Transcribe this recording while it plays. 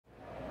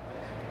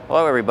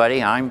Hello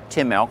everybody, I'm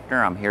Tim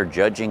Elkner. I'm here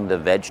judging the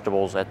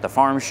vegetables at the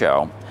farm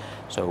show.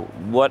 So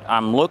what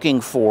I'm looking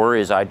for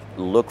is I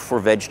look for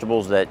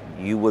vegetables that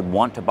you would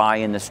want to buy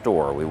in the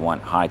store. We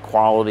want high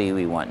quality,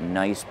 we want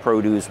nice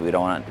produce, we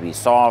don't want it to be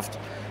soft,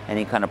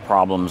 any kind of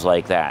problems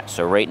like that.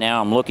 So right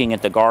now I'm looking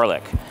at the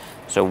garlic.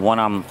 So when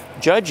I'm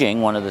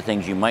judging, one of the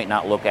things you might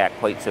not look at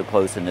quite so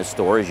close in this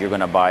store is you're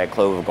going to buy a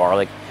clove of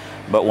garlic.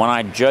 But when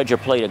I judge a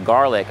plate of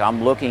garlic,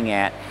 I'm looking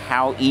at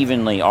how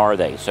evenly are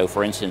they. So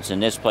for instance,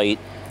 in this plate,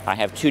 I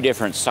have two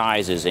different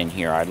sizes in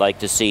here. I'd like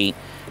to see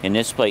in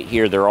this plate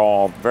here, they're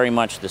all very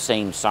much the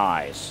same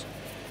size.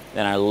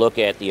 Then I look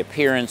at the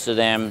appearance of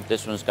them.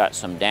 This one's got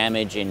some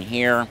damage in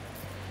here.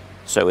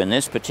 So in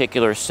this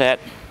particular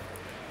set,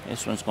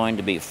 this one's going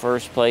to be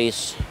first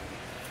place.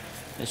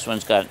 This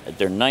one's got,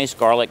 they're nice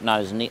garlic,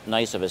 not as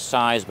nice of a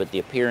size, but the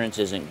appearance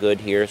isn't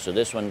good here. So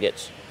this one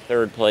gets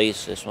third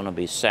place. This one will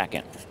be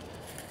second.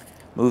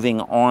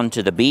 Moving on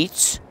to the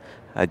beets.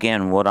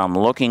 Again, what I'm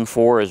looking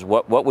for is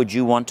what would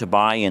you want to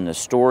buy in the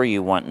store?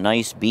 You want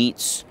nice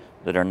beets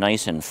that are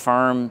nice and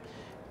firm.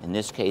 In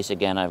this case,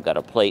 again, I've got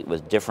a plate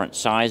with different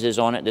sizes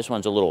on it. This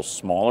one's a little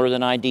smaller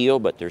than ideal,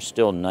 but they're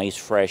still nice,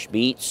 fresh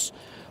beets,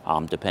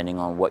 depending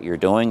on what you're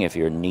doing, if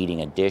you're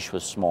needing a dish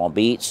with small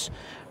beets.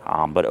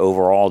 But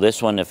overall, this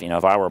one, if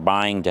I were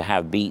buying to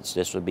have beets,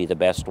 this would be the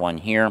best one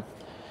here.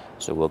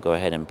 So we'll go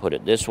ahead and put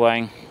it this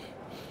way.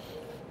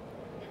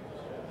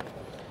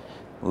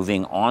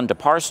 Moving on to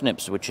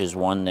parsnips, which is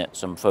one that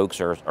some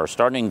folks are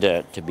starting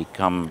to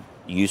become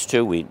used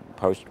to.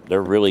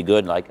 They're really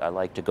good. I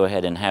like to go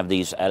ahead and have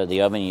these out of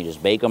the oven. You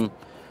just bake them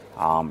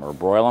or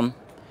broil them.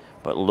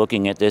 But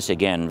looking at this,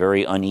 again,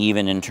 very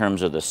uneven in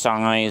terms of the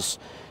size.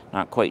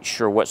 Not quite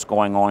sure what's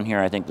going on here.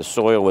 I think the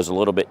soil was a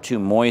little bit too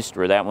moist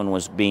where that one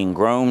was being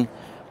grown.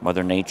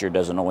 Mother Nature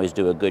doesn't always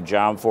do a good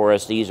job for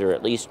us. These are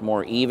at least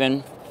more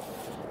even.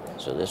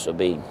 So this will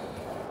be,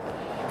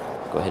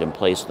 go ahead and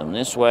place them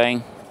this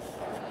way.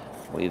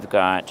 We've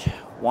got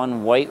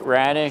one white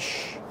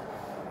radish,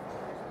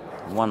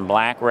 one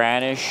black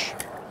radish.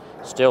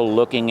 Still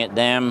looking at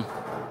them.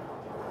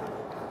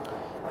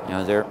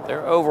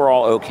 They're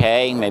overall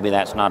okay. Maybe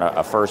that's not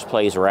a first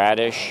place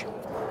radish,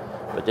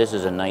 but this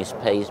is a nice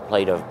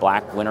plate of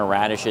black winter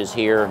radishes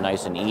here,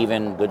 nice and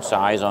even, good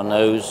size on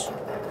those.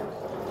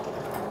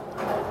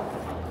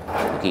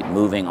 We'll keep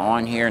moving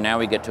on here. Now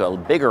we get to a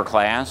bigger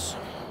class.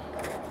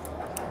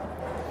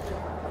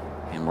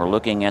 And we're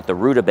looking at the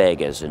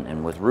rutabagas,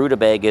 and with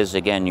rutabagas,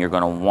 again, you're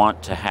going to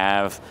want to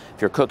have,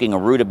 if you're cooking a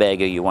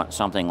rutabaga, you want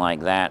something like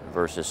that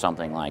versus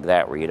something like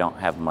that where you don't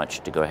have much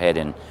to go ahead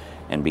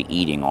and be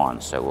eating on.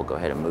 So we'll go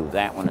ahead and move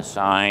that one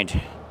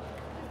aside.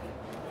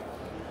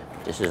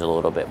 This is a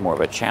little bit more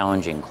of a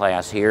challenging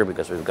class here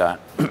because we've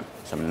got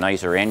some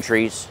nicer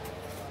entries.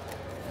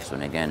 This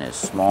one again is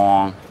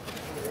small.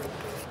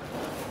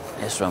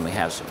 This one we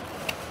have some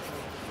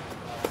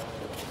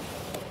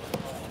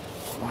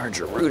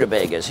larger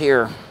rutabagas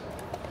here.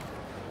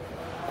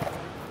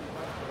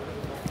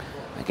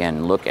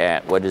 Again, look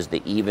at what is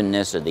the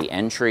evenness of the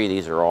entry.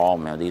 These are all,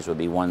 these would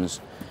be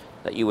ones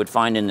that you would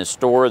find in the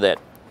store that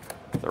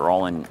they're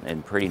all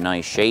in pretty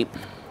nice shape.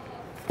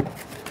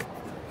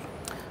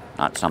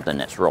 Not something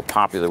that's real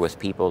popular with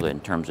people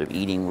in terms of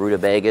eating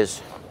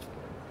rutabagas,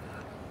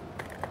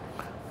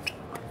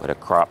 but a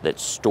crop that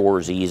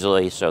stores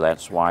easily, so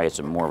that's why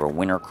it's more of a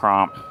winter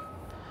crop.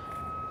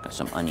 Got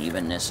some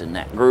unevenness in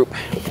that group.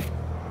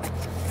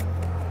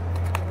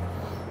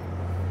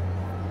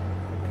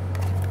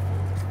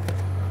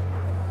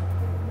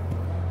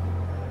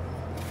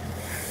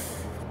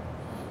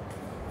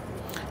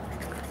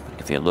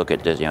 If you look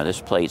at this, this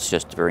plate's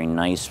just very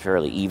nice,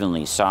 fairly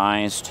evenly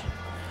sized.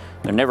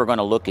 They're never going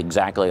to look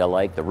exactly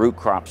alike. The root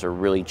crops are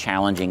really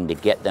challenging to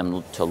get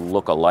them to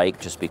look alike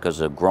just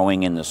because of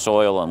growing in the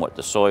soil and what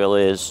the soil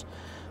is.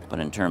 But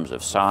in terms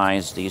of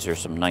size, these are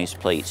some nice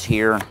plates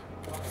here.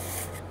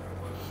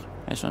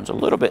 This one's a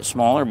little bit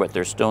smaller, but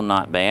they're still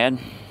not bad.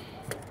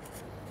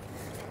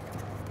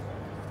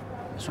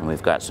 So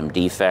we've got some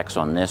defects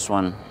on this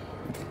one.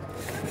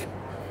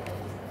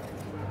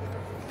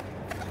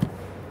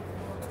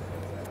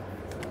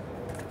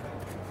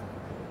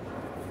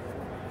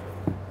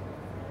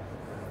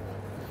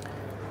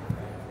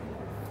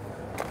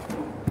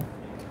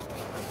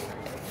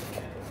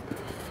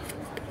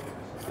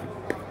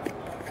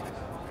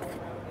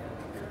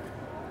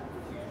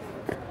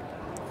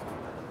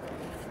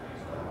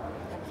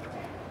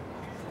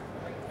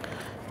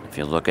 If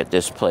you look at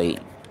this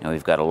plate,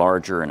 we've got a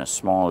larger and a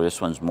smaller.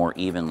 This one's more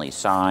evenly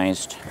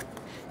sized,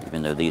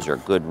 even though these are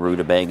good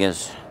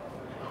rutabagas.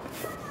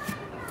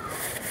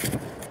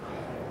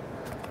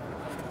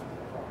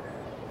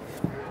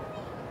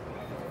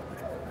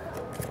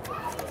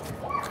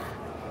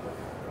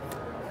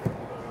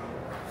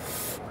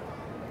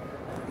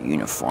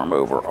 Uniform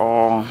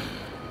overall.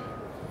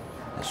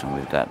 This one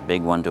we've got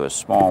big one to a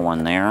small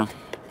one there.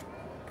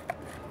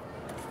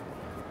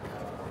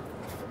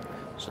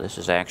 So this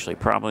is actually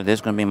probably, this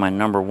is going to be my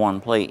number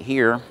one plate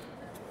here.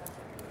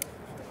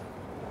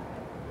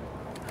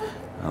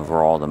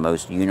 Overall, the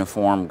most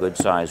uniform,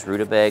 good-sized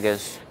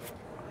rutabagas.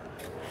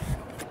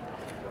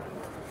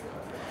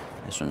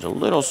 This one's a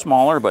little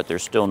smaller, but they're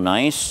still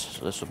nice.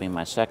 So this will be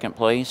my second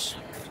place.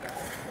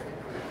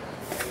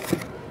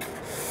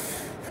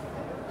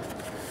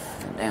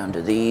 And down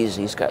to these.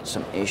 He's got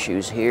some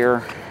issues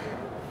here.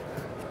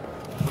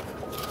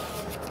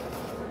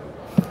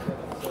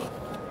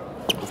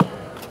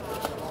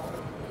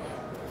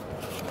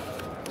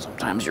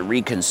 Sometimes you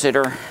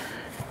reconsider.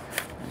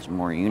 It's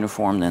more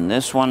uniform than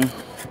this one.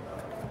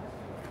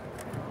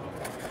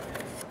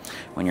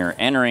 When you're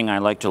entering, I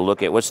like to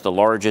look at what's the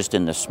largest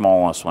and the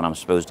smallest when I'm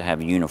supposed to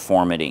have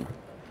uniformity.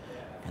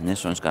 And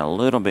this one's got a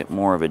little bit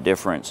more of a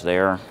difference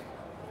there.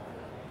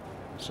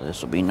 So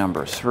this will be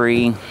number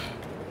 3. And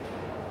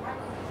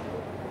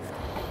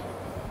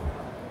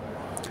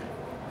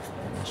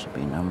this will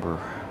be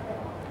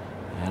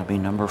that'll be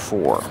number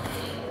 4.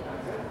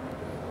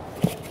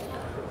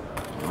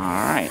 All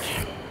right.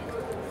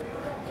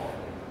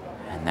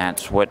 And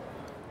that's what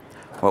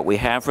we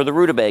have for the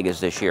rutabagas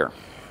this year.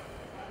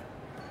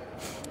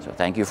 So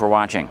thank you for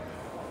watching.